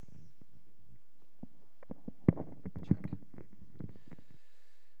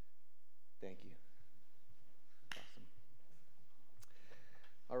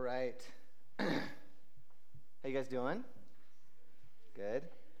doing? Good.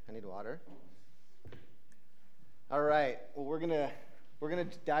 I need water. All right. Well, we're gonna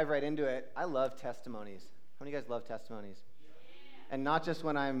dive right into it. I love testimonies. How many of you guys love testimonies? And not just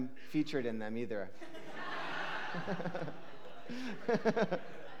when I'm featured in them either.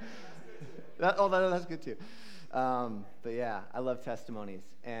 That's good too. But yeah, I love testimonies,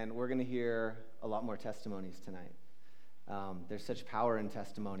 and we're gonna hear a lot more testimonies tonight. There's such power in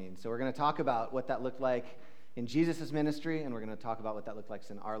testimony, and so we're going to talk about what that looked like in Jesus' ministry, and we're going to talk about what that looked like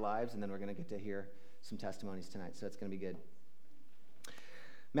in our lives, and then we're going to get to hear some testimonies tonight, so it's going to be good.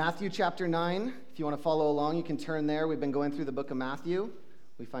 Matthew chapter 9, if you want to follow along, you can turn there. We've been going through the book of Matthew.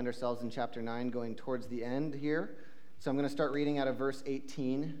 We find ourselves in chapter 9 going towards the end here, so I'm going to start reading out of verse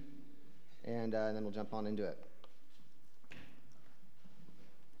 18, and then we'll jump on into it.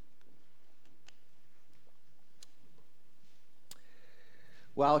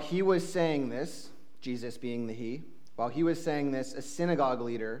 While he was saying this, Jesus being the he, while he was saying this, a synagogue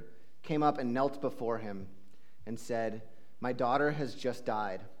leader came up and knelt before him and said, "My daughter has just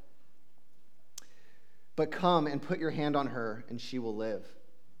died. But come and put your hand on her, and she will live."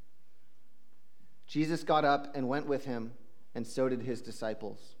 Jesus got up and went with him, and so did his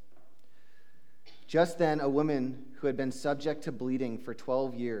disciples. Just then, a woman who had been subject to bleeding for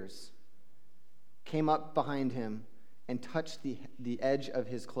 12 years came up behind him and touched the edge of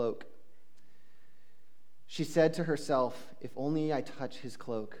his cloak. She said to herself, "If only I touch his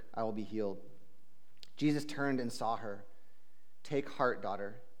cloak, I will be healed." Jesus turned and saw her. "Take heart,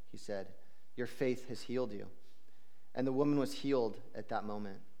 daughter," he said. "Your faith has healed you." And the woman was healed at that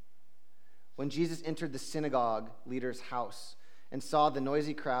moment. When Jesus entered the synagogue leader's house and saw the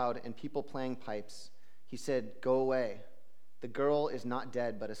noisy crowd and people playing pipes, he said, "Go away. The girl is not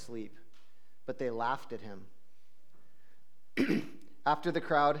dead but asleep." But they laughed at him. After the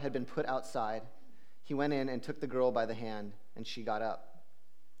crowd had been put outside, he went in and took the girl by the hand, and she got up.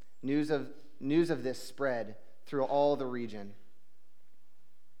 News of this spread through all the region.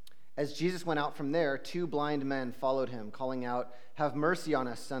 As Jesus went out from there, 2 blind men followed him, calling out, "Have mercy on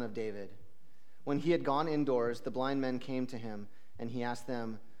us, Son of David." When he had gone indoors, the blind men came to him, and he asked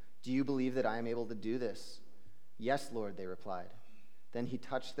them, "Do you believe that I am able to do this?" "Yes, Lord," they replied. Then he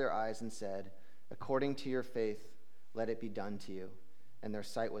touched their eyes and said, "According to your faith, let it be done to you." And their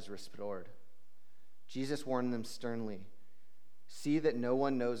sight was restored. Jesus warned them sternly, "See that no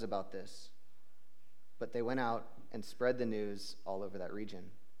one knows about this." But they went out and spread the news all over that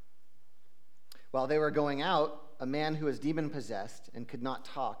region. While they were going out, a man who was demon-possessed and could not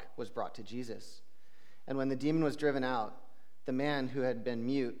talk was brought to Jesus. And when the demon was driven out, the man who had been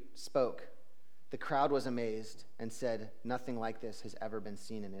mute spoke. The crowd was amazed and said, "Nothing like this has ever been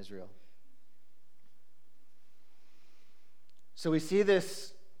seen in Israel." So we see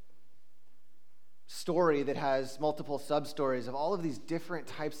this story that has multiple sub-stories of all of these different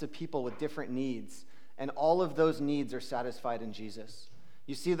types of people with different needs, and all of those needs are satisfied in Jesus.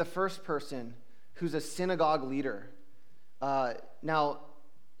 You see the first person who's a synagogue leader. Now,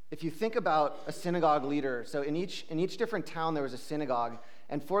 if you think about a synagogue leader, so in each different town there was a synagogue,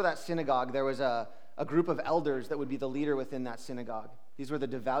 and for that synagogue there was a group of elders that would be the leader within that synagogue. These were the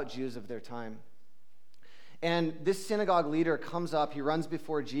devout Jews of their time. And this synagogue leader comes up, he runs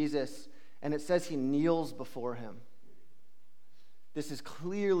before Jesus, and it says he kneels before him. This is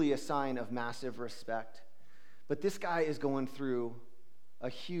clearly a sign of massive respect. But this guy is going through a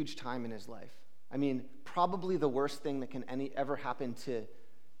huge time in his life. I mean, probably the worst thing that can ever happen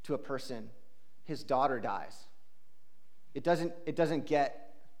to a person. His daughter dies. It doesn't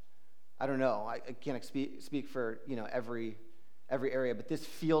get, I don't know, I can't speak for, every area, but this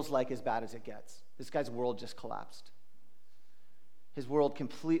feels like as bad as it gets. This guy's world just collapsed. His world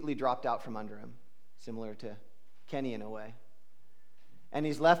completely dropped out from under him, similar to Kenny in a way. And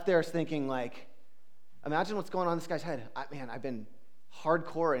he's left there thinking, imagine what's going on in this guy's head. I've been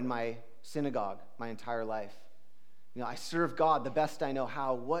hardcore in my synagogue my entire life. I serve God the best I know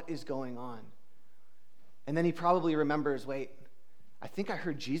how. What is going on? And then he probably remembers, wait, I think I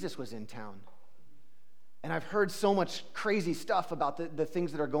heard Jesus was in town. And I've heard so much crazy stuff about the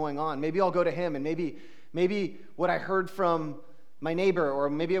things that are going on. Maybe I'll go to him, and maybe what I heard from my neighbor, or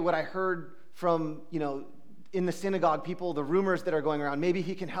maybe what I heard from, in the synagogue, people, the rumors that are going around, maybe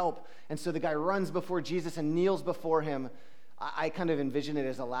he can help. And so the guy runs before Jesus and kneels before him. I kind of envision it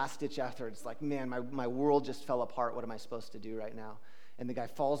as a last-ditch effort. It's like, man, my world just fell apart. What am I supposed to do right now? And the guy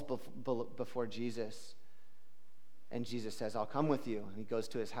falls before Jesus. And Jesus says, "I'll come with you." And he goes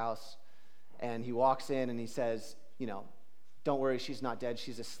to his house. And he walks in and he says, "Don't worry, she's not dead,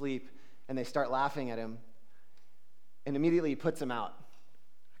 she's asleep." And they start laughing at him. And immediately he puts him out.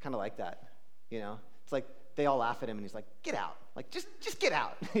 I kind of like that, It's like they all laugh at him, and he's like, get out. Like, just get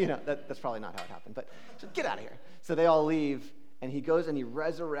out. That's probably not how it happened, but just get out of here. So they all leave, and he goes and he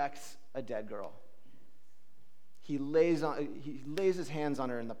resurrects a dead girl. He lays his hands on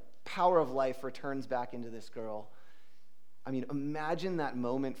her, and the power of life returns back into this girl. I mean, imagine that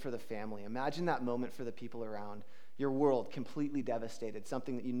moment for the family. Imagine that moment for the people around. Your world completely devastated,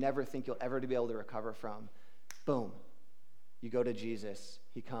 something that you never think you'll ever be able to recover from. Boom. You go to Jesus.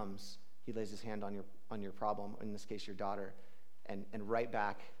 He comes. He lays his hand on your problem, in this case, your daughter, and right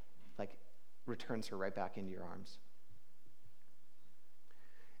back, like, returns her right back into your arms.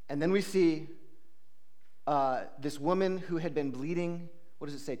 And then we see this woman who had been bleeding, what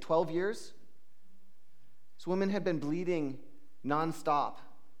does it say, 12 years? This woman had been bleeding nonstop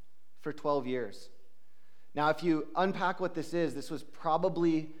for 12 years. Now, if you unpack what this was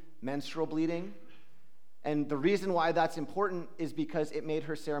probably menstrual bleeding. And the reason why that's important is because it made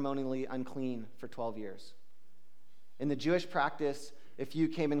her ceremonially unclean for 12 years. In the Jewish practice, if you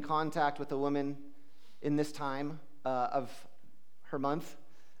came in contact with a woman in this time of her month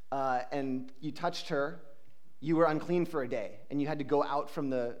and you touched her, you were unclean for a day, and you had to go out from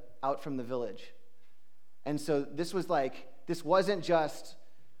the village. And so this wasn't just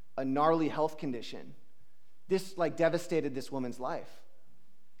a gnarly health condition. This devastated this woman's life.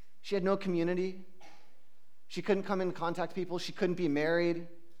 She had no community. She couldn't come in contact with people. She couldn't be married.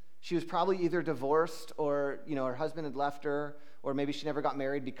 She was probably either divorced or, her husband had left her, or maybe she never got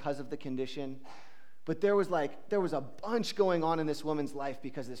married because of the condition. But there was a bunch going on in this woman's life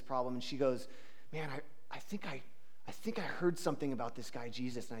because of this problem. And she goes, man, I think I heard something about this guy,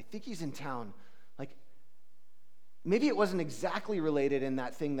 Jesus, and I think he's in town. Like, maybe it wasn't exactly related in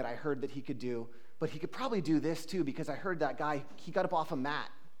that thing that I heard that he could do, but he could probably do this too, because I heard that guy, he got up off a mat.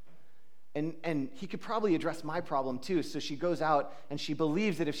 And he could probably address my problem too. So she goes out and she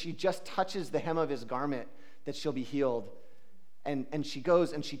believes that if she just touches the hem of his garment, that she'll be healed. And she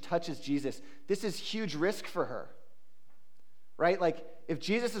goes and she touches Jesus. This is huge risk for her, right? Like, if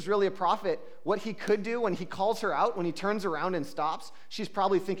Jesus is really a prophet, what he could do when he calls her out, when he turns around and stops, she's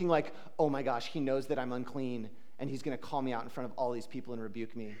probably thinking like, oh my gosh, he knows that I'm unclean and he's going to call me out in front of all these people and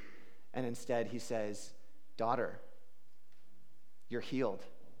rebuke me. And instead he says, daughter, you're healed.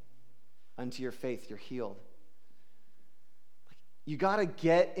 Unto your faith, you're healed. You got to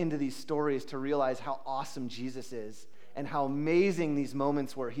get into these stories to realize how awesome Jesus is and how amazing these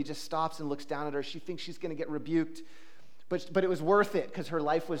moments were. He just stops and looks down at her. She thinks she's going to get rebuked, but it was worth it because her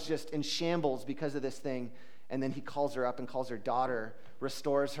life was just in shambles because of this thing. And then he calls her up and calls her daughter,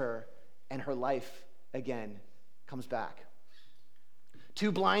 restores her, and her life again comes back.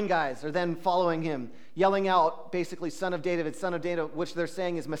 Two blind guys are then following him, yelling out, basically, Son of David, which they're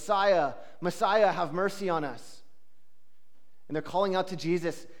saying is, Messiah, Messiah, have mercy on us. And they're calling out to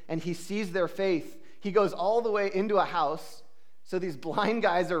Jesus, and he sees their faith. He goes all the way into a house, so these blind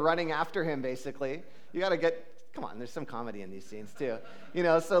guys are running after him, basically. You got to come on, there's some comedy in these scenes, too.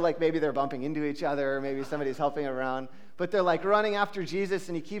 So maybe they're bumping into each other, maybe somebody's helping around, but they're running after Jesus,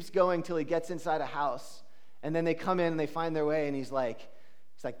 and he keeps going till he gets inside a house. And then they come in, and they find their way, and he's like,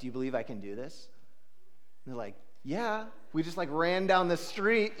 do you believe I can do this? And they're like, yeah, we just ran down the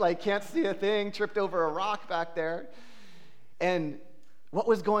street, can't see a thing, tripped over a rock back there. And what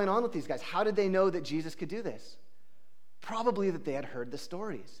was going on with these guys? How did they know that Jesus could do this? Probably that they had heard the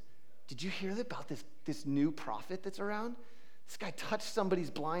stories. Did you hear about this new prophet that's around? This guy touched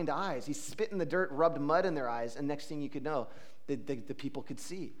somebody's blind eyes. He spit in the dirt, rubbed mud in their eyes, and next thing you could know, the people could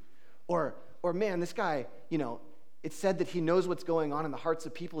see. Or man, this guy, it said that he knows what's going on in the hearts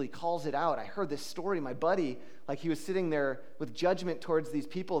of people. He calls it out. I heard this story. My buddy, he was sitting there with judgment towards these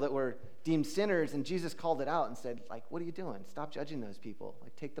people that were deemed sinners, and Jesus called it out and said, what are you doing? Stop judging those people.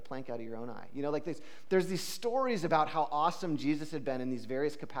 Take the plank out of your own eye. There's these stories about how awesome Jesus had been in these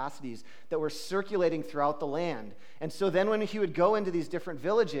various capacities that were circulating throughout the land. And so then when he would go into these different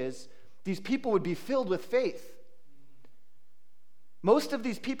villages, these people would be filled with faith. Most of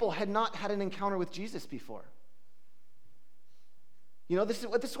these people had not had an encounter with Jesus before.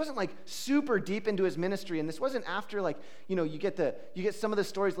 This wasn't super deep into his ministry, and this wasn't after you get some of the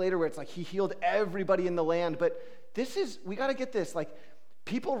stories later where it's he healed everybody in the land, but we got to get this,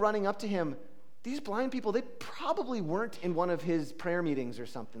 people running up to him, these blind people, they probably weren't in one of his prayer meetings or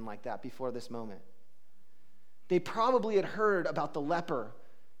something like that before this moment. They probably had heard about the leper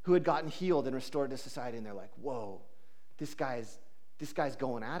who had gotten healed and restored to society, and they're like, whoa, this guy's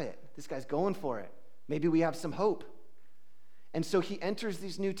going at it. This guy's going for it. Maybe we have some hope. And so he enters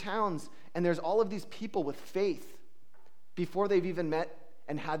these new towns, and there's all of these people with faith before they've even met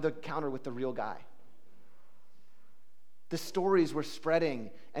and had the encounter with the real guy. The stories were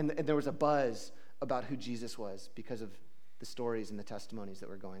spreading, and there was a buzz about who Jesus was because of the stories and the testimonies that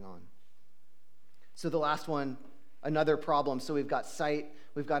were going on. So the last one, another problem. So we've got sight,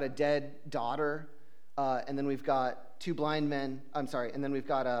 we've got a dead daughter, and then we've got two blind men. And then we've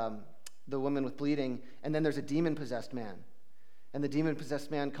got the woman with bleeding, and then there's a demon-possessed man. And the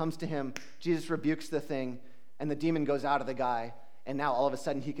demon-possessed man comes to him, Jesus rebukes the thing, and the demon goes out of the guy, and now all of a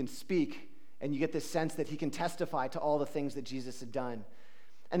sudden he can speak, and you get this sense that he can testify to all the things that Jesus had done.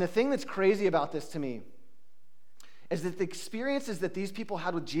 And the thing that's crazy about this to me is that the experiences that these people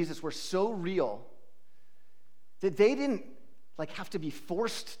had with Jesus were so real that they didn't have to be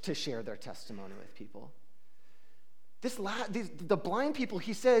forced to share their testimony with people. The blind people,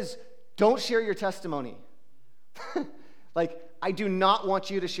 he says, don't share your testimony. I do not want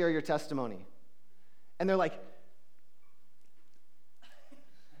you to share your testimony. And they're like,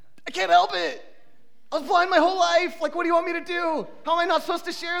 I can't help it. I was blind my whole life. What do you want me to do? How am I not supposed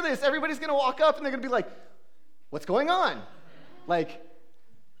to share this? Everybody's going to walk up and they're going to be like, what's going on?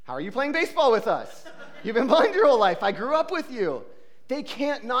 How are you playing baseball with us? You've been blind your whole life. I grew up with you. They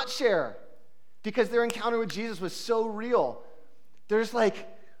can't not share because their encounter with Jesus was so real. There's the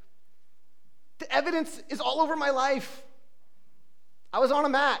evidence is all over my life. I was on a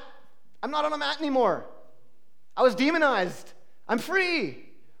mat. I'm not on a mat anymore. I was demonized. I'm free,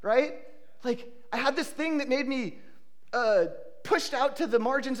 right? I had this thing that made me pushed out to the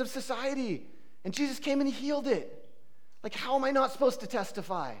margins of society, and Jesus came and he healed it. How am I not supposed to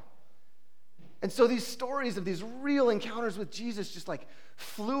testify? And so these stories of these real encounters with Jesus just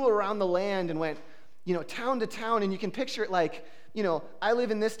flew around the land and went, town to town, and you can picture it I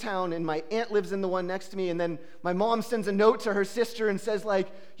live in this town and my aunt lives in the one next to me, and then my mom sends a note to her sister and says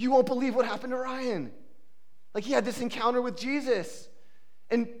you won't believe what happened to Ryan. He had this encounter with Jesus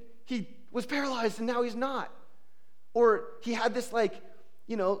and he was paralyzed and now he's not. Or he had this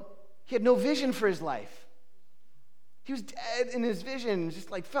he had no vision for his life. He was dead in his vision, just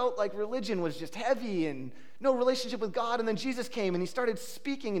felt like religion was just heavy and no relationship with God. And then Jesus came and he started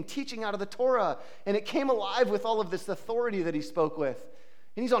speaking and teaching out of the Torah, and it came alive with all of this authority that he spoke with.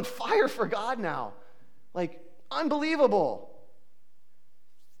 And he's on fire for God now. Unbelievable.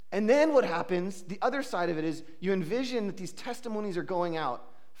 And then what happens, the other side of it is you envision that these testimonies are going out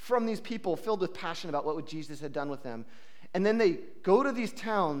from these people filled with passion about what Jesus had done with them. And then they go to these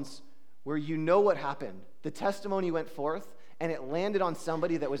towns where what happened. The testimony went forth, and it landed on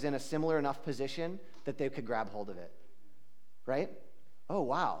somebody that was in a similar enough position that they could grab hold of it. Right? Oh,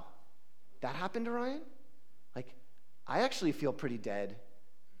 wow. That happened to Ryan? I actually feel pretty dead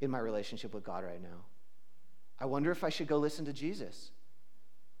in my relationship with God right now. I wonder if I should go listen to Jesus.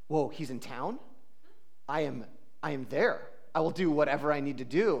 Whoa, he's in town? I am there. I will do whatever I need to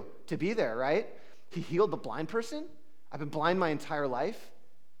do to be there, right? He healed the blind person. I've been blind my entire life.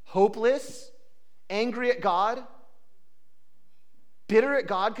 Hopeless, angry at God, bitter at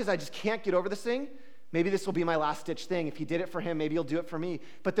God because I just can't get over this thing. Maybe this will be my last-ditch thing. If he did it for him, maybe he'll do it for me.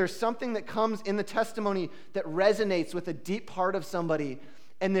 But there's something that comes in the testimony that resonates with a deep part of somebody.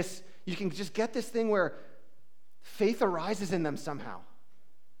 And you can just get this thing where faith arises in them somehow.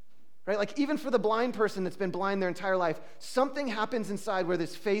 Right? Even for the blind person that's been blind their entire life, something happens inside where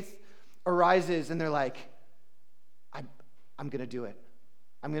this faith arises and they're like, I'm going to do it.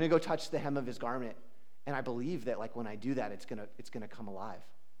 I'm going to go touch the hem of his garment. And I believe that when I do that, it's going to come alive.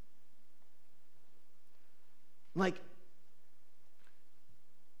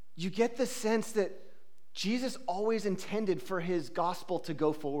 You get the sense that Jesus always intended for his gospel to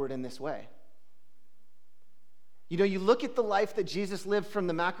go forward in this way. You look at the life that Jesus lived from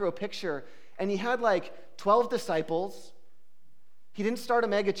the macro picture, and he had 12 disciples. He didn't start a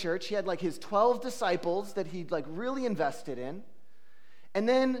mega church. He had his 12 disciples that he really invested in. And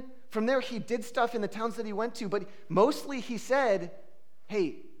then from there, he did stuff in the towns that he went to, but mostly he said,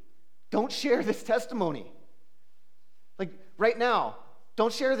 hey, don't share this testimony. Right now,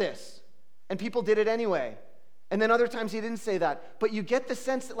 don't share this. And people did it anyway. And then other times he didn't say that. But you get the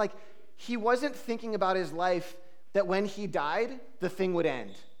sense that he wasn't thinking about his life that when he died, the thing would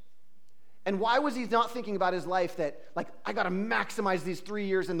end. And why was he not thinking about his life that, I got to maximize these 3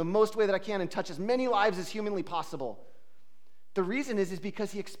 years in the most way that I can and touch as many lives as humanly possible? The reason is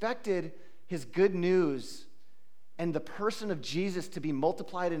because he expected his good news and the person of Jesus to be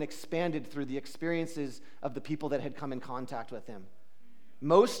multiplied and expanded through the experiences of the people that had come in contact with him.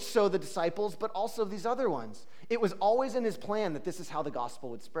 Most so the disciples, but also these other ones. It was always in his plan that this is how the gospel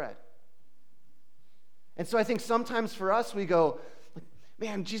would spread. And so I think sometimes for us, we go,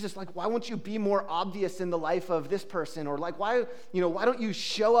 man, Jesus, why won't you be more obvious in the life of this person? Or why don't you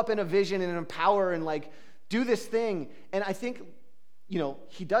show up in a vision and empower and do this thing? And I think,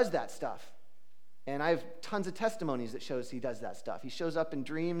 he does that stuff. And I have tons of testimonies that shows he does that stuff. He shows up in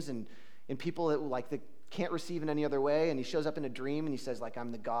dreams and in people that can't receive in any other way, and he shows up in a dream and he says, like,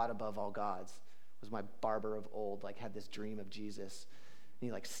 I'm the God above all gods. It was my barber of old, like, had this dream of Jesus. And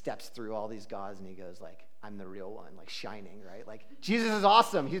he, like, steps through all these gods and he goes, like, I'm the real one, like, shining, right? Like, Jesus is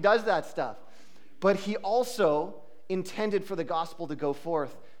awesome. He does that stuff. But he also intended for the gospel to go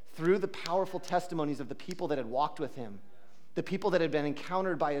forth through the powerful testimonies of the people that had walked with him, the people that had been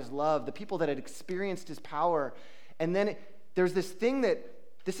encountered by his love, the people that had experienced his power. And then there's this thing that,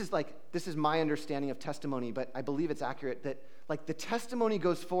 this is my understanding of testimony, but I believe it's accurate, that like the testimony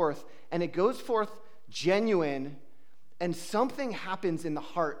goes forth and it goes forth genuine, and something happens in the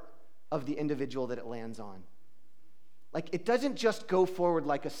heart of the individual that it lands on. Like, it doesn't just go forward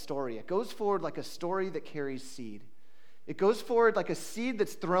like a story. It goes forward like a story that carries seed. It goes forward like a seed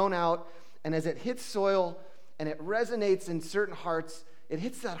that's thrown out, and as it hits soil and it resonates in certain hearts, it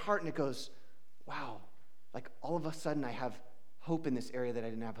hits that heart and it goes, wow, like all of a sudden I have hope in this area that I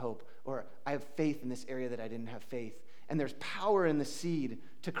didn't have hope, or I have faith in this area that I didn't have faith. And there's power in the seed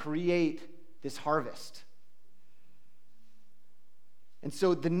to create this harvest. And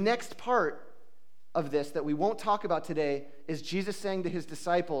so the next part of this that we won't talk about today is Jesus saying to his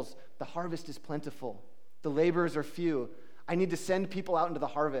disciples, the harvest is plentiful, the laborers are few. I need to send people out into the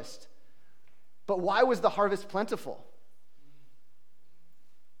harvest. But why was the harvest plentiful?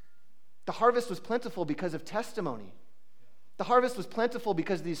 The harvest was plentiful because of testimony. The harvest was plentiful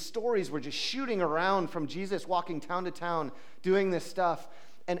because these stories were just shooting around from Jesus walking town to town, doing this stuff.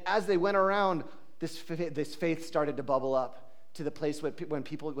 And as they went around, this faith started to bubble up to the place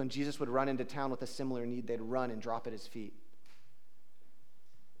when Jesus would run into town with a similar need, they'd run and drop at his feet.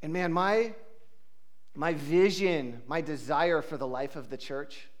 And man, my vision, my desire for the life of the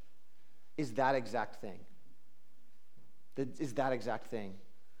church is that exact thing. That exact thing.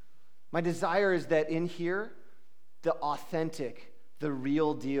 My desire is that in here, the authentic, the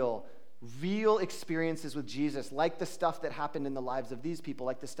real deal, real experiences with Jesus, like the stuff that happened in the lives of these people,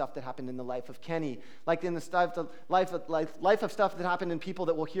 like the stuff that happened in the life of Kenny, like in the life of stuff that happened in people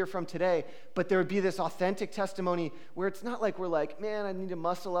that we'll hear from today, but there would be this authentic testimony where it's not like we're like, man, I need to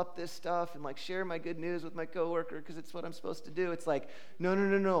muscle up this stuff and like share my good news with my coworker because it's what I'm supposed to do. It's like,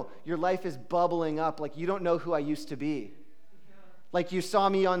 no. Your life is bubbling up like you don't know who I used to be. Like you saw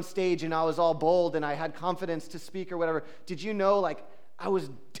me on stage and I was all bold and I had confidence to speak or whatever. Did you know, like, I was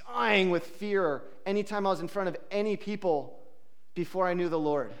dying with fear anytime I was in front of any people before I knew the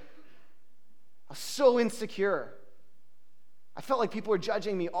Lord. I was so insecure. I felt like people were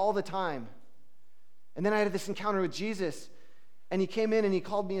judging me all the time. And then I had this encounter with Jesus, and he came in and he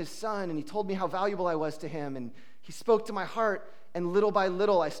called me his son, and he told me how valuable I was to him, and he spoke to my heart, and little by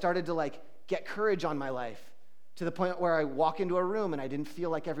little I started to like get courage on my life. To the point where I walk into a room and I didn't feel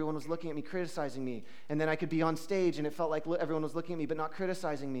like everyone was looking at me, criticizing me. And then I could be on stage and it felt like everyone was looking at me but not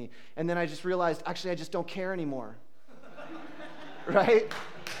criticizing me. And then I just realized, actually, I just don't care anymore. Right?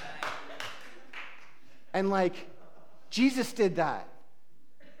 And like, Jesus did that.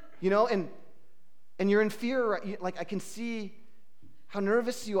 You know, and you're in fear, right? Like, I can see how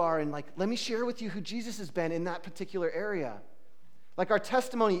nervous you are, and like, let me share with you who Jesus has been in that particular area. Like, our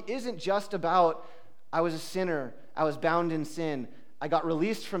testimony isn't just about, I was a sinner, I was bound in sin, I got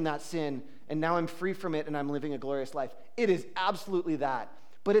released from that sin, and now I'm free from it and I'm living a glorious life. It is absolutely that.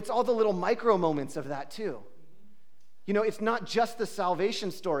 But it's all the little micro moments of that too. You know, it's not just the salvation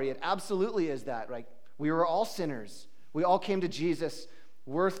story. It absolutely is that, right? We were all sinners. We all came to Jesus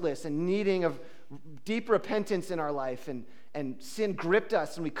worthless and needing of deep repentance in our life, and sin gripped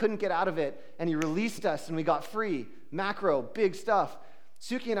us and we couldn't get out of it, and he released us and we got free. Macro, big stuff.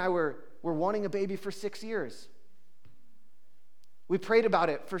 Suki and I were wanting a baby for 6 years. We prayed about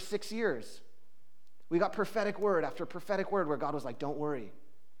it for 6 years. We got prophetic word after prophetic word where God was like, don't worry,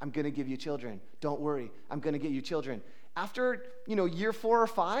 I'm going to give you children. Don't worry, I'm going to get you children. After, year 4 or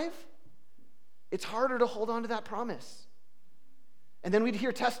 5, it's harder to hold on to that promise. And then we'd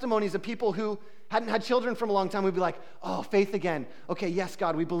hear testimonies of people who hadn't had children from a long time. We'd be like, oh, faith again. Okay, yes,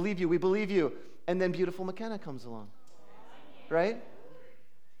 God, we believe you. And then beautiful McKenna comes along, right?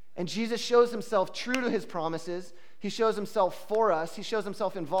 And Jesus shows himself true to his promises. He shows himself for us. He shows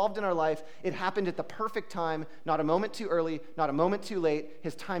himself involved in our life. It happened at the perfect time, not a moment too early, not a moment too late.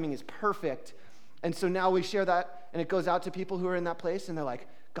 His timing is perfect. And so now we share that, and it goes out to people who are in that place, and they're like,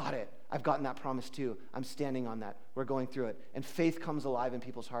 got it. I've gotten that promise too. I'm standing on that. We're going through it. And faith comes alive in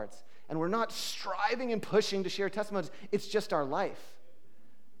people's hearts. And we're not striving and pushing to share testimonies. It's just our life.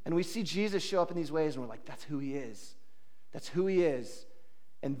 And we see Jesus show up in these ways, and we're like, that's who he is. That's who he is.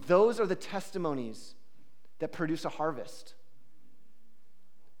 And those are the testimonies that produce a harvest.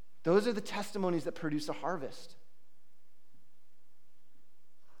 Those are the testimonies that produce a harvest.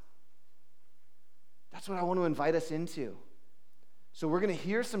 That's what I want to invite us into. So we're going to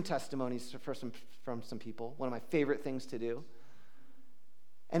hear some testimonies from some people, one of my favorite things to do.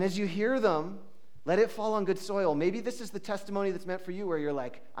 And as you hear them, let it fall on good soil. Maybe this is the testimony that's meant for you, where you're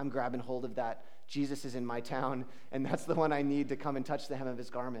like, I'm grabbing hold of that. Jesus is in my town, and that's the one I need to come and touch the hem of his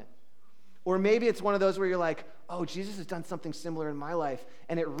garment. Or maybe it's one of those where you're like, oh, Jesus has done something similar in my life,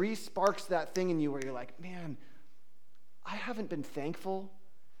 and it re-sparks that thing in you where you're like, man, I haven't been thankful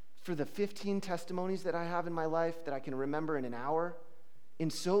for the 15 testimonies that I have in my life that I can remember in an hour in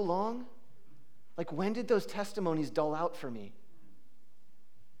so long. Like, when did those testimonies dull out for me?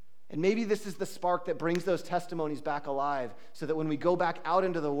 And maybe this is the spark that brings those testimonies back alive, so that when we go back out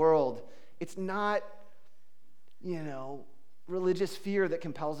into the world, it's not, religious fear that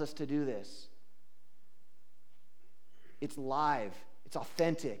compels us to do this. It's live, it's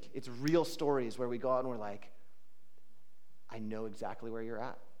authentic, it's real stories where we go out and we're like, I know exactly where you're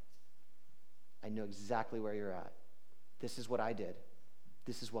at. I know exactly where you're at. This is what I did.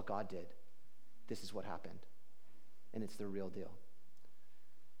 This is what God did. This is what happened. And it's the real deal.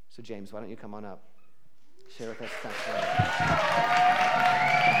 So James, why don't you come on up? Share with us that story.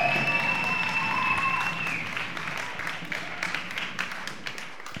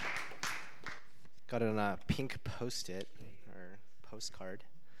 Got it on a pink Post-it or postcard.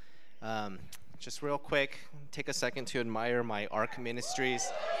 Just real quick, take a second to admire my ARC Ministries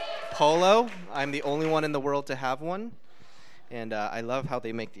polo. I'm the only one in the world to have one. And I love how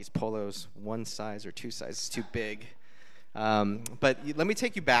they make these polos one size or two sizes too big. But let me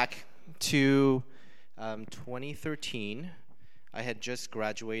take you back to 2013. I had just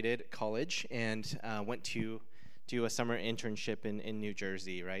graduated college and went to do a summer internship in New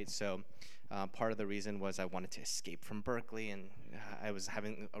Jersey, right? So part of the reason was I wanted to escape from Berkeley, and I was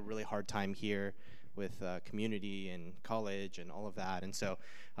having a really hard time here with community and college and all of that. And so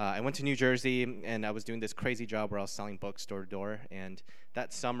I went to New Jersey, and I was doing this crazy job where I was selling books door to door. And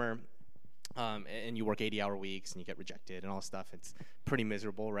that summer, and you work 80-hour weeks, and you get rejected and all this stuff. It's pretty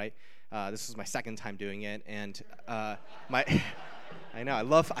miserable, right? This was my second time doing it, and I know I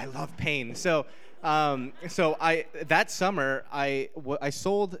love pain. So that summer I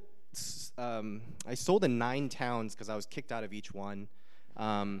sold in 9 towns because I was kicked out of each one.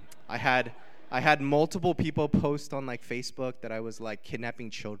 I had multiple people post on like Facebook that I was like kidnapping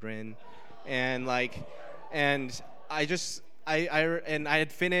children, and I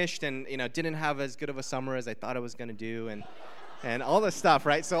had finished and didn't have as good of a summer as I thought I was gonna do, and all this stuff,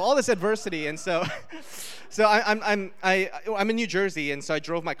 right? So all this adversity, and so I'm in New Jersey, and so I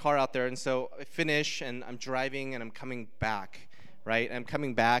drove my car out there, and so I finish and I'm driving and I'm coming back. Right, I'm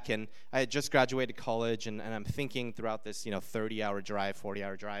coming back, and I had just graduated college, and I'm thinking throughout this, 30-hour drive,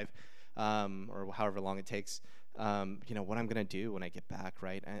 40-hour drive, or however long it takes, what I'm gonna do when I get back,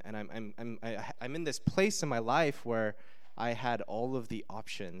 right? And I'm in this place in my life where I had all of the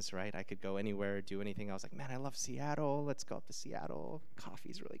options, right? I could go anywhere, do anything. I was like, man, I love Seattle. Let's go up to Seattle.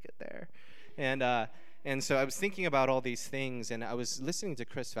 Coffee's really good there, and so I was thinking about all these things, and I was listening to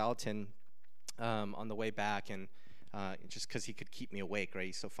Chris Valentin on the way back, and just because he could keep me awake, right?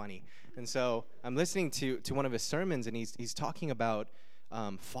 He's so funny. And so I'm listening to one of his sermons, and he's talking about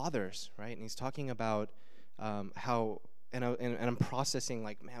fathers, right? And he's talking about how, and I'm processing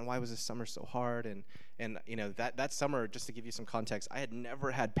like, man, why was this summer so hard? And that summer, just to give you some context, I had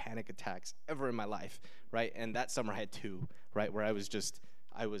never had panic attacks ever in my life, right? And that summer I had 2, right? Where I thought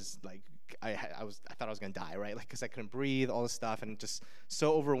I was gonna die, right? Like, because I couldn't breathe, all this stuff, and just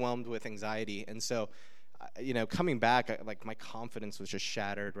so overwhelmed with anxiety. And so coming back, my confidence was just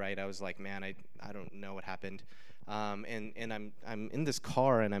shattered, right? I was like, man, I don't know what happened, and I'm in this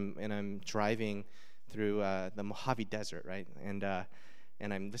car, and I'm driving through the Mojave Desert, right? And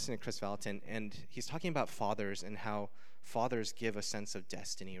I'm listening to Chris Valentin, and he's talking about fathers and how fathers give a sense of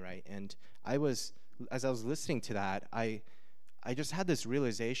destiny, right? And as I was listening to that, I just had this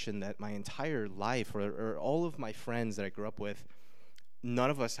realization that my entire life, or all of my friends that I grew up with, none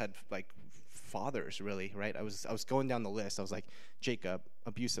of us had fathers, really, right? I was going down the list. I was like, Jacob,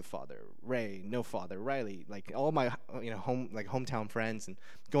 abusive father; Ray, no father; Riley, like all my hometown friends, and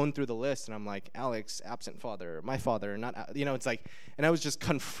going through the list, and I'm like, Alex, absent father; my father, not, it's like, and I was just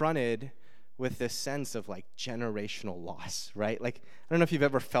confronted with this sense of generational loss, right? I don't know if you've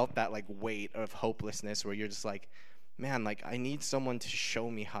ever felt that weight of hopelessness, where you're just like, man, I need someone to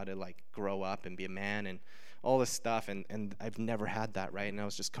show me how to grow up and be a man, and all this stuff, and I've never had that, right? And I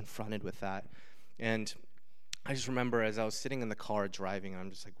was just confronted with that. And I just remember as I was sitting in the car driving,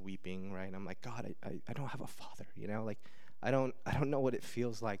 I'm just weeping, right? And I'm like, God, I don't have a father, I don't know what it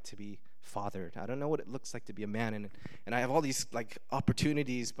feels like to be fathered. I don't know what it looks like to be a man, and I have all these like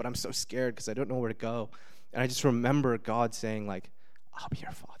opportunities, but I'm so scared because I don't know where to go. And I just remember God saying like, I'll be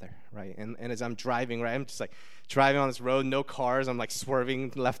your father, right? And as I'm driving, right, I'm just like driving on this road, no cars, I'm like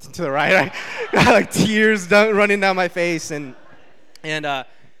swerving left and to the right, like tears running down my face, and I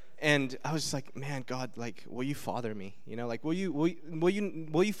was just like, man, God, like, will you father me? You know, like, will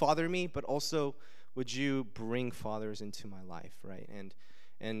you father me? But also, would you bring fathers into my life, right?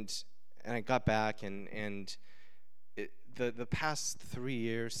 And I got back, and the past 3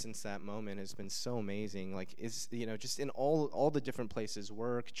 years since that moment has been so amazing. Like, it's, you know, just in all the different places,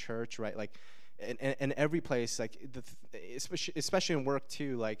 work, church, right? Like, and every place, like, especially in work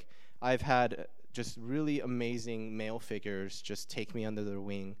too. Like, I've had just really amazing male figures just take me under their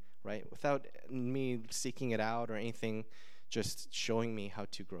wing, right? Without me seeking it out or anything, just showing me how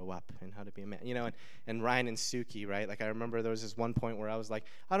to grow up and how to be a man, you know. And Ryan and Suki, right? Like, I remember there was this one point where I was like,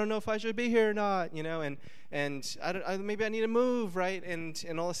 I don't know if I should be here or not, you know, and maybe I need to move, right?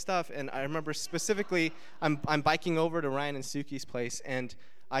 And all this stuff. And I remember specifically, I'm biking over to Ryan and Suki's place, and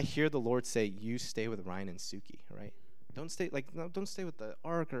I hear the Lord say, "You stay with Ryan and Suki, right? Don't stay with the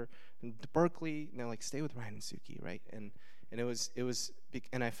Ark or Berkeley. No, like, stay with Ryan and Suki, right?" And it was,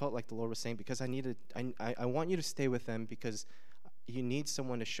 and I felt like the Lord was saying, because I want you to stay with them, because you need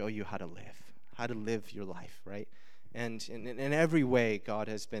someone to show you how to live your life, right? And in every way, God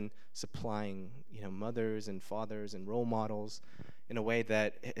has been supplying, you know, mothers and fathers and role models in a way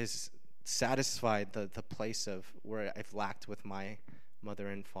that has satisfied the place of where I've lacked with my mother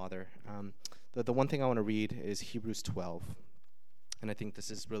and father. The one thing I want to read is Hebrews 12, and I think this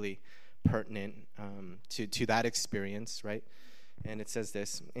is really pertinent to that experience, right? And it says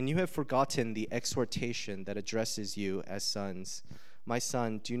this: "And you have forgotten the exhortation that addresses you as sons. My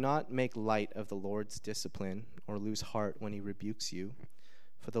son, do not make light of the Lord's discipline or lose heart when he rebukes you.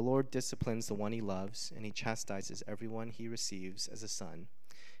 For the Lord disciplines the one he loves, and he chastises everyone he receives as a son.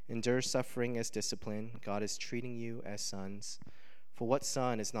 Endure suffering as discipline. God is treating you as sons. For what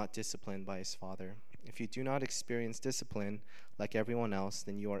son is not disciplined by his father? If you do not experience discipline like everyone else,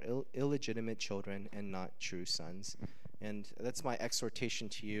 then you are illegitimate children and not true sons." And that's my exhortation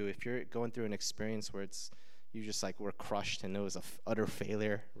to you. If you're going through an experience where you just like were crushed and it was utter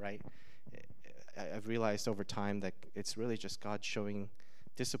failure, right? I've realized over time that it's really just God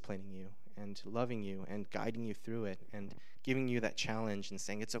disciplining you and loving you and guiding you through it and giving you that challenge and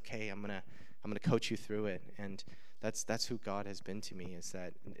saying, it's okay, I'm gonna coach you through it. And that's who God has been to me, is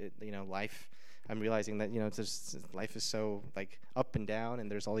that, you know, life, I'm realizing that, you know, life is so like up and down, and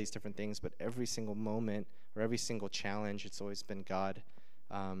there's all these different things, but every single moment or every single challenge, it's always been God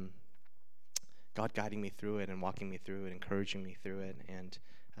guiding me through it and walking me through it, encouraging me through it, and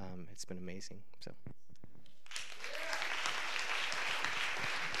it's been amazing.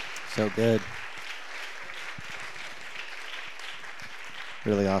 So good.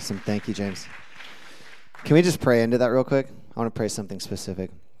 Really awesome. Thank you, James. Can we just pray into that real quick? I want to pray something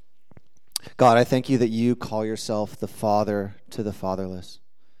specific. God, I thank you that you call yourself the father to the fatherless.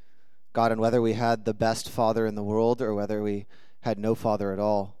 God, and whether we had the best father in the world or whether we had no father at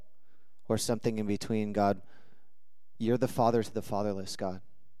all or something in between, God, you're the father to the fatherless, God.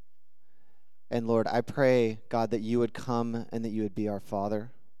 And Lord, I pray, God, that you would come and that you would be our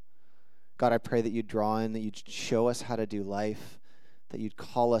father. God, I pray that you'd draw in, that you'd show us how to do life, that you'd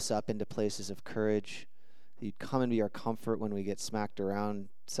call us up into places of courage, that you'd come and be our comfort when we get smacked around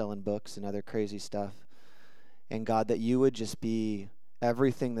selling books and other crazy stuff. And God, that you would just be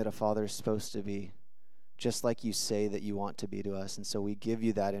everything that a father is supposed to be, just like you say that you want to be to us. And so we give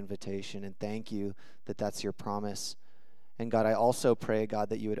you that invitation and thank you that that's your promise. And God, I also pray, God,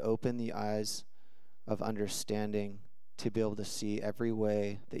 that you would open the eyes of understanding to be able to see every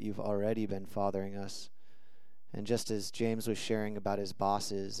way that you've already been fathering us. And just as James was sharing about his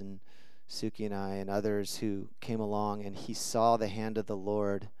bosses and Suki and I and others who came along and he saw the hand of the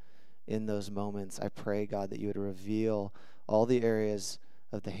Lord in those moments, I pray, God, that you would reveal all the areas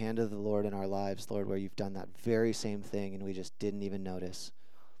of the hand of the Lord in our lives, Lord, where you've done that very same thing and we just didn't even notice.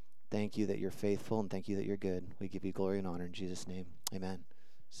 Thank you that you're faithful and thank you that you're good. We give you glory and honor in Jesus' name. Amen.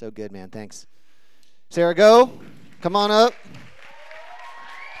 So good, man. Thanks. Sarah, go. Come on up.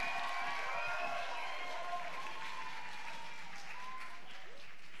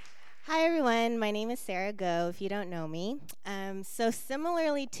 Hi, everyone. My name is Sarah Go, if you don't know me. So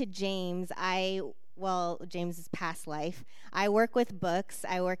similarly to James, James's past life, I work with books.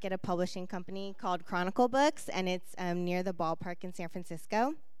 I work at a publishing company called Chronicle Books, and it's near the ballpark in San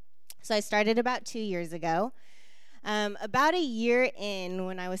Francisco. So I started about 2 years ago. About a year in,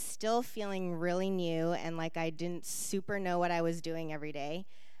 when I was still feeling really new and like I didn't super know what I was doing every day,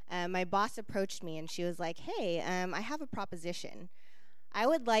 my boss approached me and she was like, hey, I have a proposition. I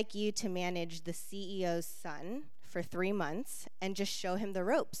would like you to manage the CEO's son for 3 months and just show him the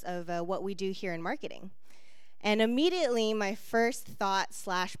ropes of what we do here in marketing. And immediately my first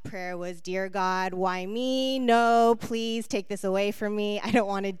thought/prayer was, dear God, why me? No, please take this away from me. I don't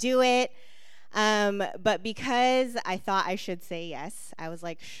want to do it. But because I thought I should say yes, I was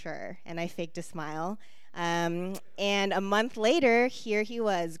like, sure. And I faked a smile. And a month later, here he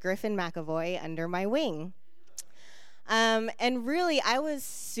was, Griffin McAvoy, under my wing. And really, I was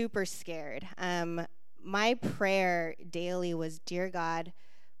super scared. My prayer daily was, dear God,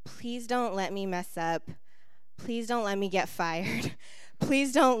 please don't let me mess up. Please don't let me get fired.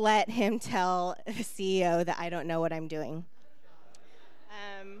 Please don't let him tell the CEO that I don't know what I'm doing.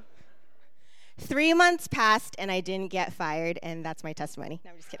 3 months passed, and I didn't get fired, and that's my testimony.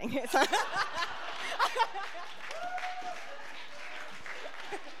 No, I'm just kidding.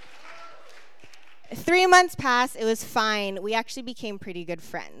 3 months passed. It was fine. We actually became pretty good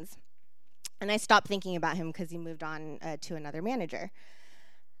friends. And I stopped thinking about him because he moved on to another manager.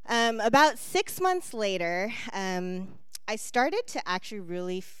 About 6 months later, I started to actually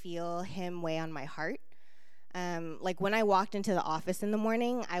really feel him weigh on my heart. Like when I walked into the office in the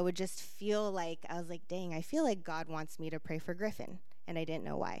morning, I would just feel like, I was like, dang, I feel like God wants me to pray for Griffin. And I didn't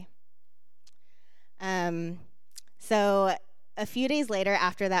know why. So a few days later,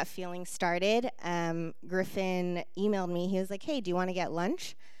 after that feeling started, Griffin emailed me. He was like, hey, do you want to get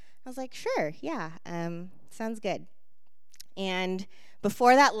lunch? I was like, sure, yeah, sounds good. And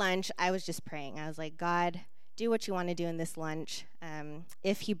before that lunch, I was just praying. I was like, God, do what you want to do in this lunch.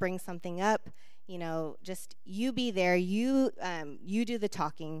 If he brings something up, just you be there. You do the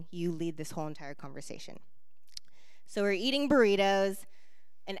talking. You lead this whole entire conversation. So we're eating burritos.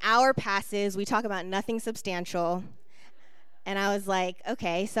 An hour passes. We talk about nothing substantial. And I was like,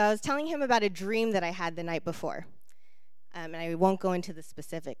 okay. So I was telling him about a dream that I had the night before. And I won't go into the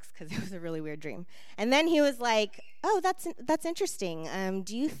specifics because it was a really weird dream. And then he was like, oh, that's interesting.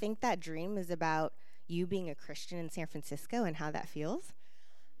 Do you think that dream is about you being a Christian in San Francisco and how that feels?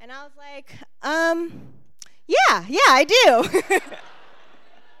 And I was like, yeah, I do.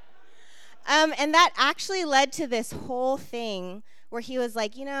 And that actually led to this whole thing where he was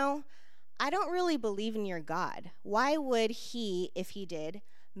like, I don't really believe in your God. Why would he, if he did,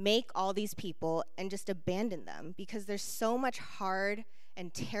 make all these people and just abandon them? Because there's so much hard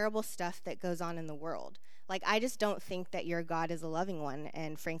and terrible stuff that goes on in the world. Like, I just don't think that your God is a loving one,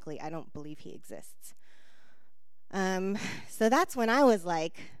 and frankly, I don't believe he exists. So that's when I was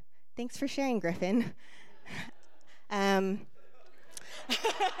like, thanks for sharing, Griffin.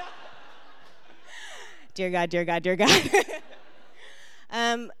 Dear God, dear God, dear God.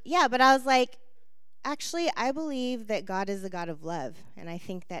 But I was like, actually, I believe that God is the God of love, and I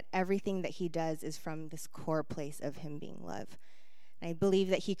think that everything that he does is from this core place of him being love. And I believe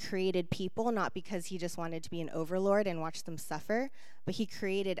that he created people not because he just wanted to be an overlord and watch them suffer, but he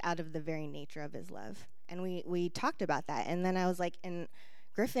created out of the very nature of his love. And we talked about that, and then I was like, and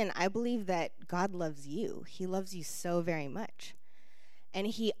Griffin, I believe that God loves you. He loves you so very much. And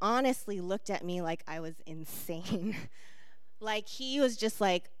he honestly looked at me like I was insane. Like, he was just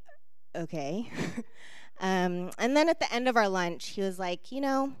like, okay. And then at the end of our lunch, he was like,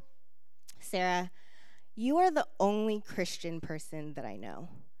 Sarah, you are the only Christian person that I know,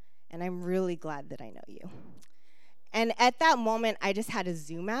 and I'm really glad that I know you. And at that moment, I just had to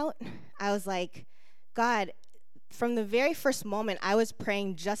zoom out. I was like, God, from the very first moment, I was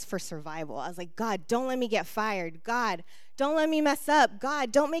praying just for survival. I was like, God, don't let me get fired. God, don't let me mess up.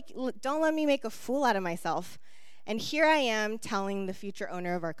 God, don't let me make a fool out of myself. And here I am telling the future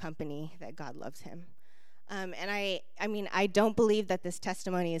owner of our company that God loves him. And I don't believe that this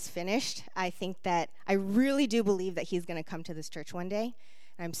testimony is finished. I really do believe that he's going to come to this church one day.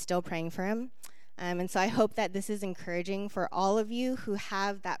 And I'm still praying for him. And so I hope that this is encouraging for all of you who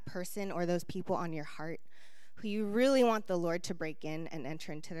have that person or those people on your heart, who you really want the Lord to break in and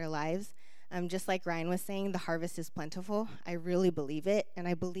enter into their lives. Just like Ryan was saying, the harvest is plentiful. I really believe it. And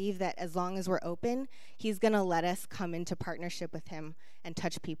I believe that as long as we're open, he's going to let us come into partnership with him and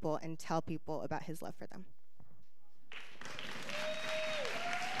touch people and tell people about his love for them.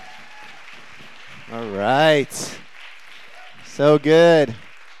 All right. So good.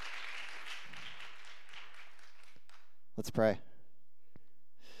 Let's pray.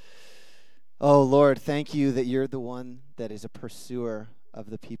 Oh, Lord, thank you that you're the one that is a pursuer of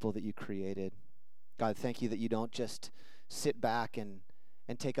the people that you created. God, thank you that you don't just sit back and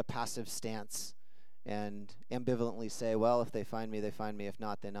take a passive stance and ambivalently say, well, if they find me, they find me. If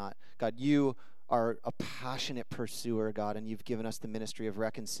not, they're not. God, you are a passionate pursuer, God, and you've given us the ministry of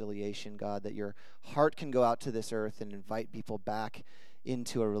reconciliation, God, that your heart can go out to this earth and invite people back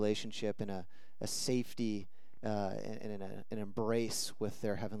into a relationship and a safety and an embrace with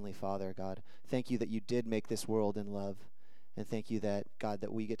their Heavenly Father, God. Thank you that you did make this world in love. And thank you that, God,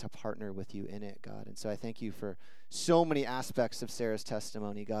 that we get to partner with you in it, God. And so I thank you for so many aspects of Sarah's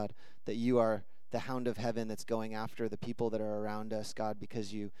testimony, God, that you are the hound of heaven that's going after the people that are around us, God,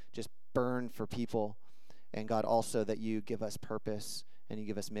 because you just burn for people. And, God, also that you give us purpose and you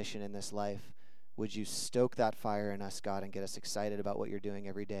give us mission in this life. Would you stoke that fire in us, God, and get us excited about what you're doing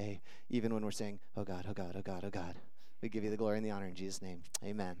every day, even when we're saying, oh, God, oh, God, oh, God, oh, God. We give you the glory and the honor in Jesus' name.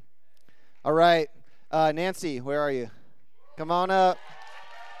 Amen. All right. Nancy, where are you? Come on up.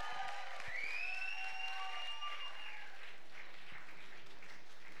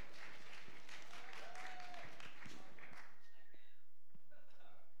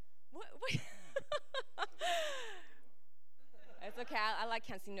 What? It's okay. I like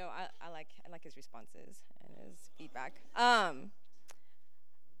Kenzie. No, I like his responses and his feedback. All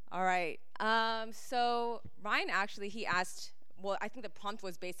right. So Ryan actually he asked. Well, I think the prompt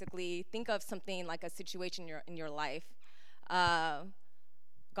was basically think of something like a situation in your life.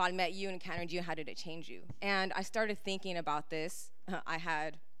 God met you, encountered you, and how did it change you? And I started thinking about this. I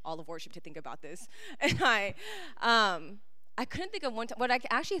had all of worship to think about this, and I couldn't think of one time. What I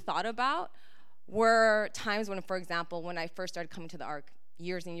actually thought about were times when, for example, when I first started coming to the Ark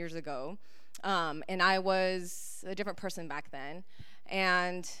years and years ago, and I was a different person back then,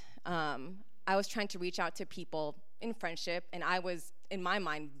 and I was trying to reach out to people in friendship, and I was, in my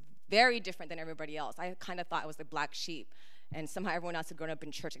mind, very different than everybody else. I kind of thought I was the black sheep, and somehow everyone else had grown up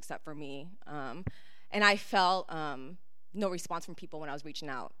in church except for me. And I felt no response from people when I was reaching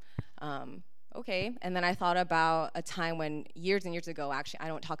out. Okay, and then I thought about a time when years and years ago, actually, I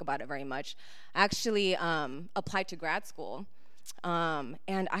don't talk about it very much, I actually applied to grad school. And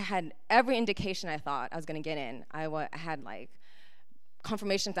I had every indication I thought I was going to get in. I had, like,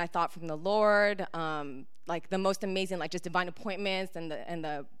 confirmations I thought from the Lord, like the most amazing, like just divine appointments and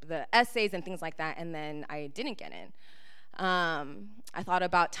the essays and things like that, and then I didn't get in. I thought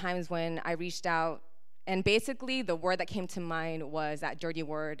about times when I reached out, and basically the word that came to mind was that dirty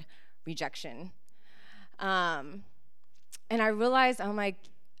word, rejection. And I realized, I'm like,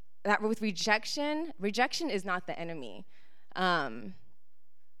 that with rejection is not the enemy.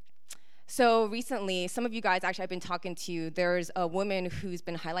 So recently, some of you guys, actually, I've been talking to, there's a woman who's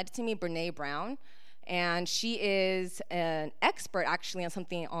been highlighted to me, Brene Brown, and she is an expert, actually, on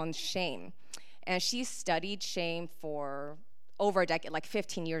something on shame. And she studied shame for over a decade, like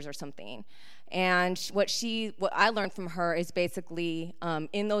 15 years or something. And what I learned from her is basically,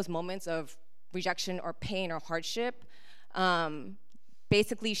 in those moments of rejection or pain or hardship,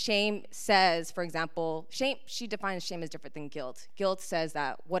 basically, shame says, for example, she defines shame as different than guilt. Guilt says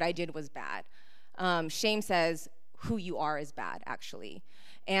that what I did was bad. Shame says who you are is bad, actually.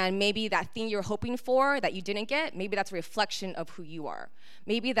 And maybe that thing you're hoping for that you didn't get, maybe that's a reflection of who you are.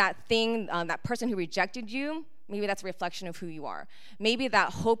 Maybe that thing, that person who rejected you, maybe that's a reflection of who you are. Maybe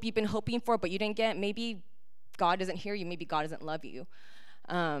that hope you've been hoping for but you didn't get, maybe God doesn't hear you, maybe God doesn't love you.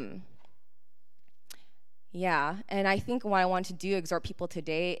 Yeah, and I think what I want to do, exhort people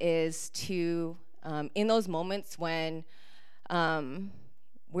today, is to, in those moments when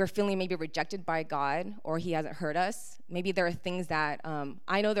we're feeling maybe rejected by God or he hasn't heard us, maybe there are things that,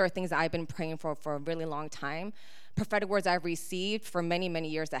 I know there are things that I've been praying for a really long time, prophetic words I've received for many, many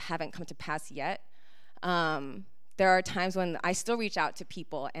years that haven't come to pass yet. There are times when I still reach out to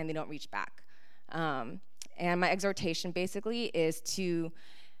people and they don't reach back. And my exhortation basically is to,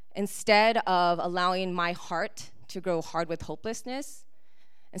 instead of allowing my heart to grow hard with hopelessness,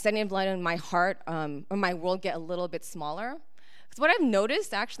 instead of letting my heart or my world get a little bit smaller. Because what I've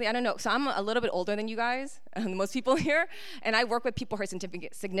noticed, actually, I don't know, so I'm a little bit older than you guys, most people here, and I work with people who are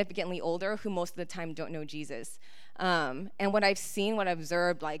significantly older who most of the time don't know Jesus. And what I've seen, what I've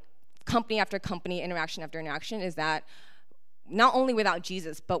observed, like company after company, interaction after interaction, is that not only without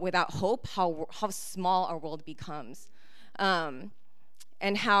Jesus, but without hope, how small our world becomes.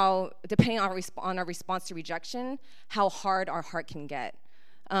 And how, depending on our response to rejection, how hard our heart can get.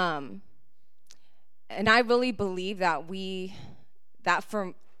 And I really believe that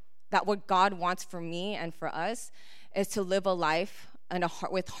what God wants for me and for us is to live a life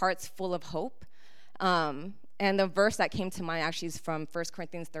with hearts full of hope. And the verse that came to mind actually is from 1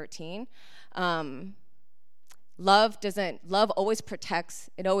 Corinthians 13. Love always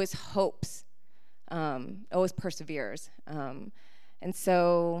protects, it always hopes, always perseveres. And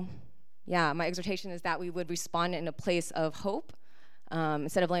so my exhortation is that we would respond in a place of hope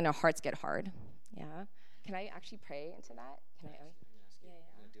instead of letting our hearts get hard. Yeah. Can I actually pray into that? Can I? Yeah.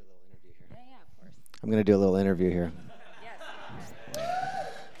 Do a little interview here. Yeah, of course. I'm going to do a little interview here. Yes.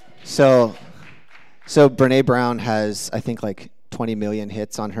 So Brene Brown has, I think, like 20 million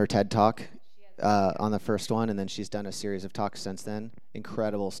hits on her TED Talk on the first one, and then she's done a series of talks since then.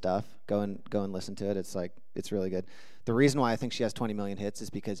 Incredible stuff. Go and listen to it. It's really good. The reason why I think she has 20 million hits is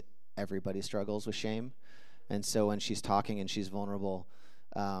because everybody struggles with shame, and so when she's talking and she's vulnerable,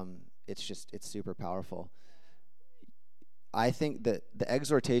 it's super powerful. I think that the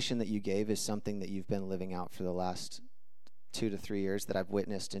exhortation that you gave is something that you've been living out for the last 2 to 3 years that I've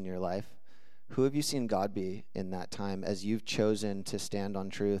witnessed in your life. Who have you seen God be in that time as you've chosen to stand on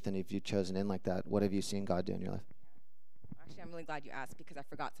truth, and if you've chosen in like that, what have you seen God do in your life? Actually, I'm really glad you asked because I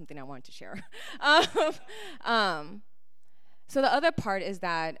forgot something I wanted to share. So the other part is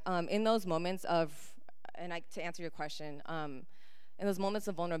that in those moments of, to answer your question, in those moments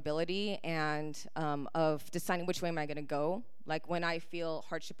of vulnerability and of deciding which way am I going to go, like when I feel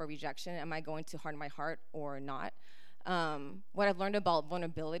hardship or rejection, am I going to harden my heart or not? What I've learned about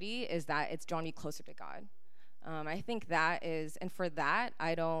vulnerability is that it's drawn me closer to God. I think that is, and for that,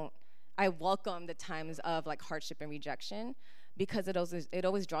 I welcome the times of like hardship and rejection because it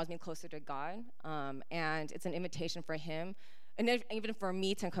always draws me closer to God, and it's an invitation for Him, and even for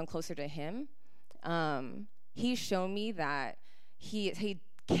me to come closer to Him. He's shown me that He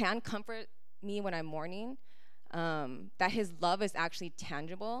can comfort me when I'm mourning, that His love is actually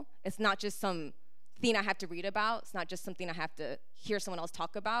tangible. It's not just some thing I have to read about. It's not just something I have to hear someone else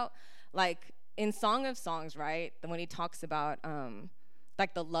talk about. Like in Song of Songs, right? When he talks about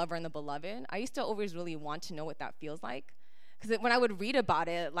like the lover and the beloved, I used to always really want to know what that feels like. Because when I would read about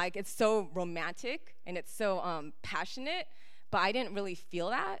it, like it's so romantic and it's so passionate, but I didn't really feel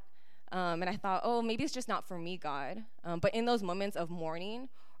that. And I thought, oh, maybe it's just not for me, God. But in those moments of mourning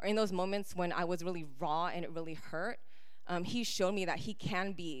or in those moments when I was really raw and it really hurt, He showed me that He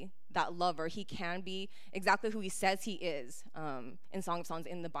can be that lover. He can be exactly who He says He is in Song of Songs,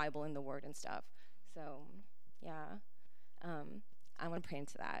 in the Bible, in the Word and stuff. So, yeah, I want to pray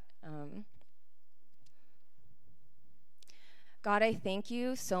into that. God, I thank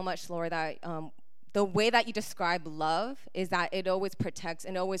You so much, Lord, that the way that You describe love is that it always protects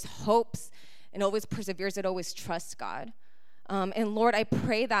and always hopes and always perseveres. It always trusts, God. And Lord, I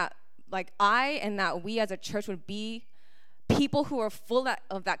pray that like that we as a church would be people who are full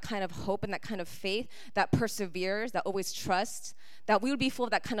of that kind of hope and that kind of faith that perseveres, that always trusts, that we would be full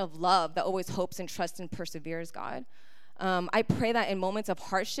of that kind of love that always hopes and trusts and perseveres, God. I pray that in moments of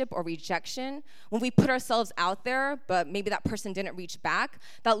hardship or rejection, when we put ourselves out there, but maybe that person didn't reach back,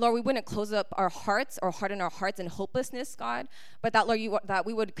 that, Lord, we wouldn't close up our hearts or harden our hearts in hopelessness, God, but that, Lord, that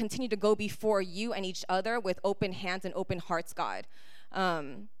we would continue to go before You and each other with open hands and open hearts, God.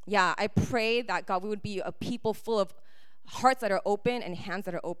 I pray that, God, we would be a people full of hearts that are open and hands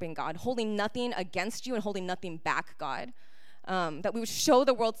that are open, God, holding nothing against You and holding nothing back, God, that we would show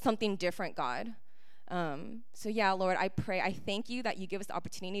the world something different, God. Lord, I pray, I thank You that You give us the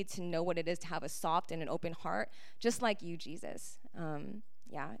opportunity to know what it is to have a soft and an open heart, just like You, Jesus. In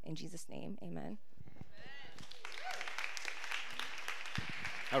Jesus' name, amen.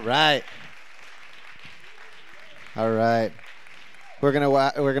 All right. We're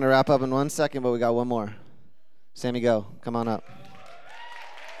gonna wrap up in 1 second, but we got one more. Sammy, go. Come on up.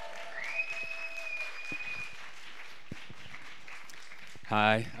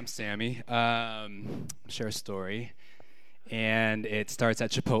 Hi, I'm Sammy. Share a story, and it starts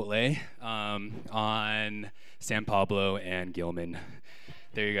at Chipotle on San Pablo and Gilman.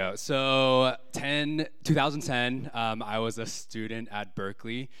 There you go. So 2010, I was a student at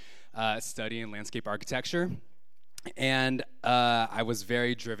Berkeley studying landscape architecture, and I was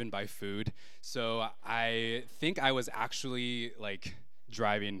very driven by food. So I think I was actually like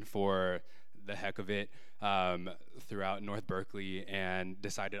driving for the heck of it throughout North Berkeley and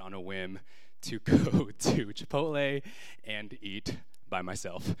decided on a whim to go to Chipotle and eat by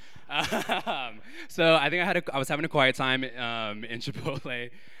myself. So I think I was having a quiet time in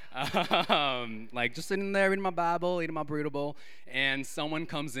Chipotle, like just sitting there reading my Bible, eating my burrito bowl, and someone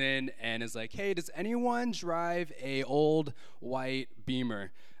comes in and is like, "Hey, does anyone drive a old white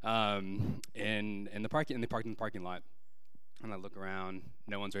Beamer in the parking lot?" And I look around,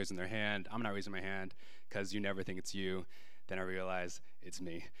 no one's raising their hand. I'm not raising my hand because you never think it's you. Then I realize it's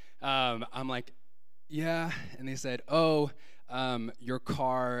me. I'm like, yeah. And they said, oh, your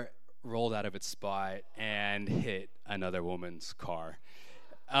car rolled out of its spot and hit another woman's car.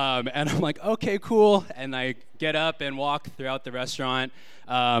 And I'm like, okay, cool. And I get up and walk throughout the restaurant,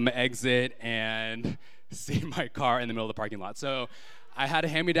 exit, and see my car in the middle of the parking lot. So I had a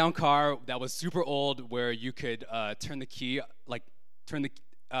hand-me-down car that was super old where you could turn the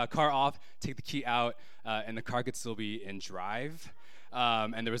car off, take the key out, and the car could still be in drive.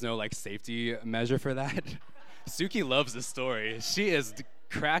 And there was no safety measure for that. Suki loves this story. She is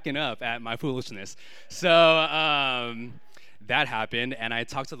cracking up at my foolishness. So that happened, and I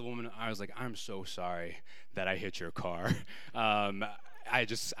talked to the woman. I was like, I'm so sorry that I hit your car.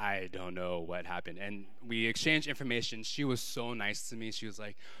 I don't know what happened. And we exchanged information. She was so nice to me. She was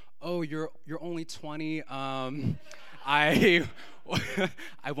like, oh, you're only 20. I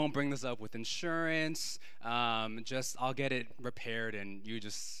won't bring this up with insurance. I'll get it repaired, and you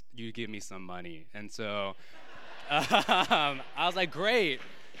give me some money. And so I was like, great.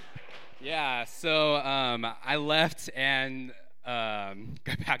 Yeah. So I left and got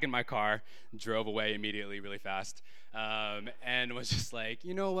back in my car, drove away immediately, really fast, and was just like,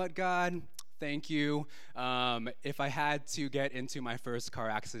 you know what, God? Thank you. If I had to get into my first car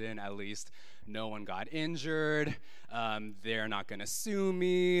accident, at least no one got injured. They're not gonna sue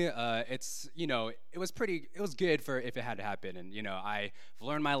me. It was good for if it had to happen. And I've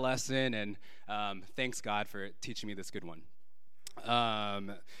learned my lesson, and thanks God for teaching me this good one.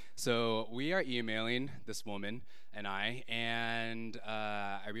 So we are emailing this woman and I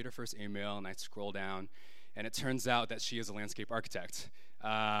read her first email and I scroll down, and it turns out that she is a landscape architect,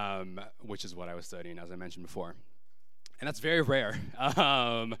 which is what I was studying, as I mentioned before. And that's very rare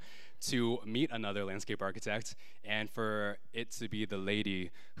to meet another landscape architect and for it to be the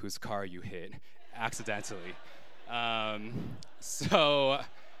lady whose car you hit accidentally.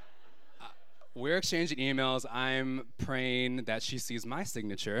 We're exchanging emails. I'm praying that she sees my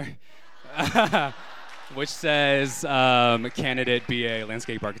signature, which says candidate BA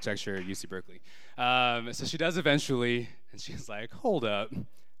Landscape Architecture, UC Berkeley. So she does eventually, and she's like, hold up,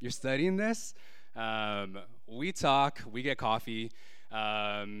 you're studying this? We talk, we get coffee.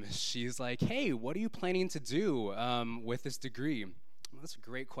 She's like, hey, what are you planning to do with this degree? Well, that's a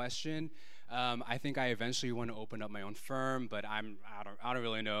great question. I think I eventually want to open up my own firm, but I don't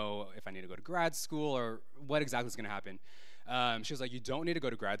really know if I need to go to grad school or what exactly is going to happen. She was like, you don't need to go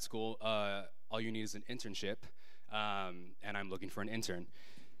to grad school. All you need is an internship, and I'm looking for an intern.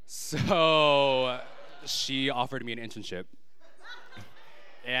 So she offered me an internship,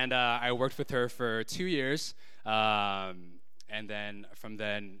 and I worked with her for 2 years, and then from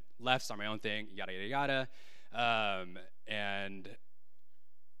then left, started my own thing, yada, yada, yada, and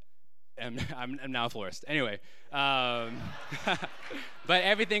I'm now a florist. Anyway, but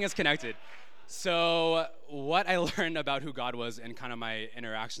everything is connected. So what I learned about who God was and kind of my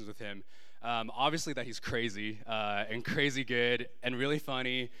interactions with him, obviously that he's crazy and crazy good and really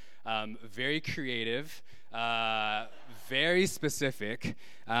funny, very creative, very specific,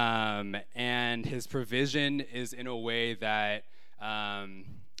 and his provision is in a way that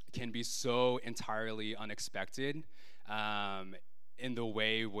can be so entirely unexpected, in the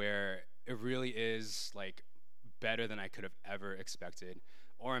way where it really is better than I could have ever expected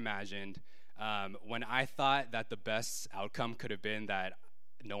or imagined. When I thought that the best outcome could have been that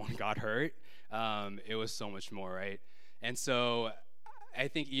no one got hurt, it was so much more, right? And so I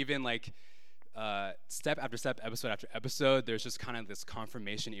think even step after step, episode after episode, there's just kind of this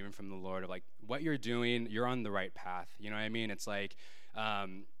confirmation even from the Lord of what you're doing, you're on the right path. You know what I mean? It's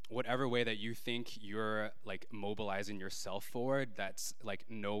whatever way that you think you're mobilizing yourself forward, that's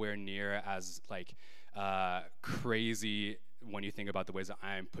nowhere near as crazy when you think about the ways that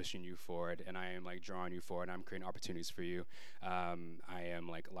I am pushing you forward and I am drawing you forward and I'm creating opportunities for you. I am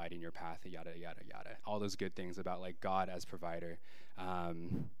lighting your path, yada, yada, yada. All those good things about God as provider.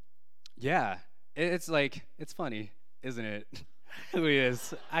 Yeah, it's funny, isn't it? Who he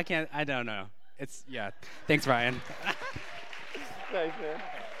is. I don't know. Yeah. Thanks, Ryan. Nice, man.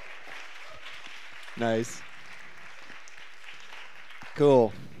 Nice.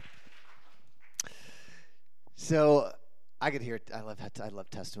 Cool. So I could hear it. I love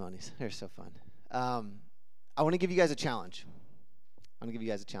testimonies. They're so fun. I want to give you guys a challenge.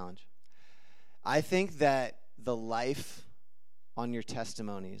 I think that the life on your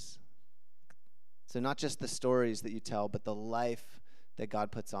testimonies, so not just the stories that you tell, but the life that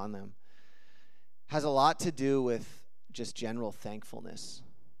God puts on them, has a lot to do with just general thankfulness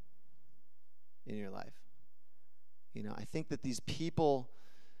in your life. I think that these people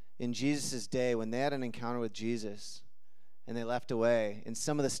in Jesus' day, when they had an encounter with Jesus and they left away, in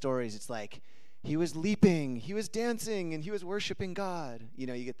some of the stories, it's he was leaping, he was dancing, and he was worshiping God. You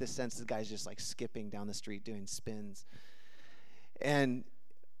get this sense the guy's just skipping down the street doing spins. And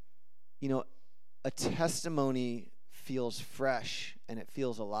a testimony feels fresh and it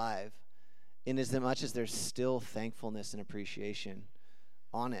feels alive in as much as there's still thankfulness and appreciation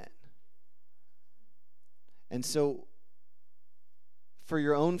on it. And so, for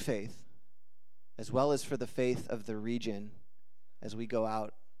your own faith, as well as for the faith of the region, as we go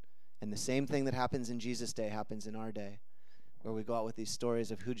out, and the same thing that happens in Jesus' day happens in our day, where we go out with these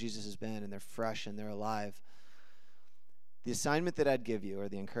stories of who Jesus has been, and they're fresh and they're alive. The assignment that I'd give you, or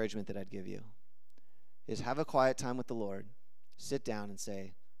the encouragement that I'd give you, is have a quiet time with the Lord. Sit down and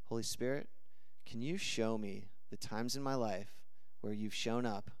say, Holy Spirit, can you show me the times in my life where you've shown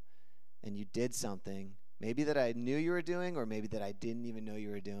up and you did something, maybe that I knew you were doing, or maybe that I didn't even know you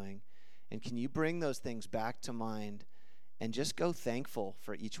were doing, and can you bring those things back to mind and just go thankful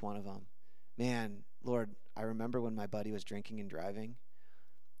for each one of them? Man, Lord, I remember when my buddy was drinking and driving,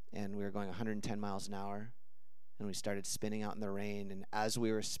 and we were going 110 miles an hour, and we started spinning out in the rain, and as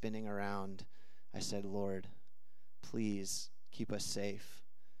we were spinning around, I said, Lord, please keep us safe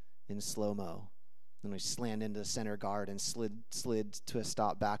in slow-mo. And we slammed into the center guard and slid to a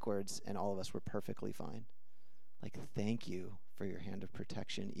stop backwards, and all of us were perfectly fine. Like, thank you for your hand of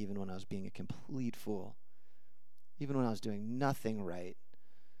protection, even when I was being a complete fool. Even when I was doing nothing right,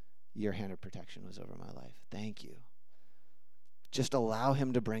 your hand of protection was over my life. Thank you. Just allow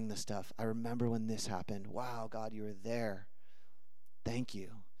him to bring the stuff. I remember when this happened. Wow, God, you were there. Thank you.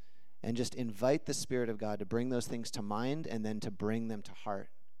 And just invite the Spirit of God to bring those things to mind and then to bring them to heart.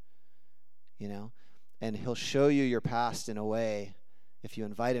 And he'll show you your past in a way, if you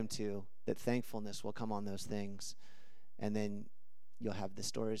invite him to, that thankfulness will come on those things. And then you'll have the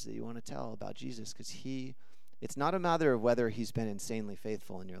stories that you want to tell about Jesus, because it's not a matter of whether he's been insanely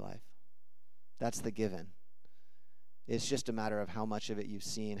faithful in your life. That's the given. It's just a matter of how much of it you've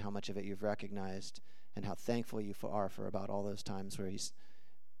seen, how much of it you've recognized, and how thankful you are for about all those times where he's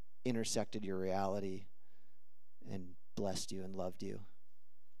intersected your reality and blessed you and loved you.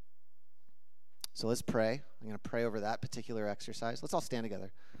 So let's pray. I'm going to pray over that particular exercise. Let's all stand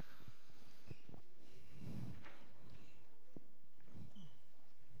together.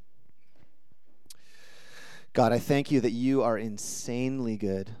 God, I thank you that you are insanely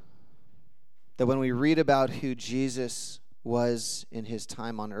good. That when we read about who Jesus was in his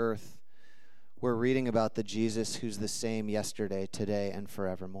time on earth, we're reading about the Jesus who's the same yesterday, today, and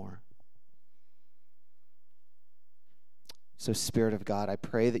forevermore. So, Spirit of God, I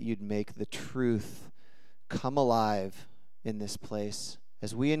pray that you'd make the truth come alive in this place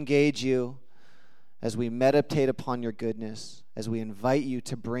as we engage you, as we meditate upon your goodness, as we invite you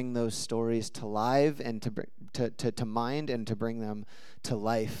to bring those stories to life and to mind and to bring them to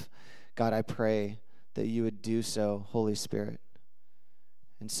life. God, I pray that you would do so, Holy Spirit.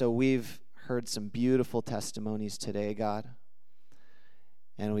 And so we've heard some beautiful testimonies today, God.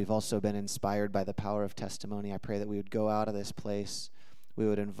 And we've also been inspired by the power of testimony. I pray that we would go out of this place. We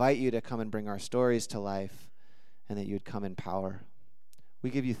would invite you to come and bring our stories to life, and that you would come in power.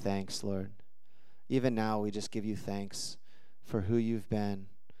 We give you thanks, Lord. Even now, we just give you thanks for who you've been,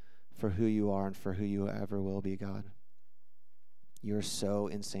 for who you are, and for who you ever will be, God. You're so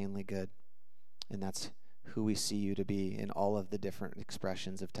insanely good, and that's who we see you to be in all of the different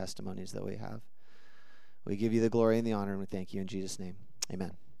expressions of testimonies that we have. We give you the glory and the honor, and we thank you in Jesus' name.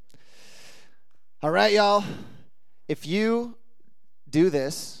 Amen. All right, y'all. If you do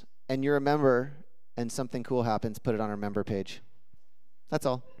this and you're a member and something cool happens, put it on our member page. That's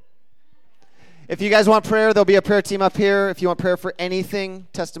all. If you guys want prayer, there'll be a prayer team up here. If you want prayer for anything,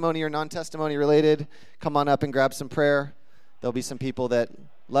 testimony or non-testimony related, come on up and grab some prayer. There'll be some people that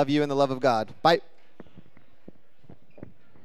love you and the love of God. Bye.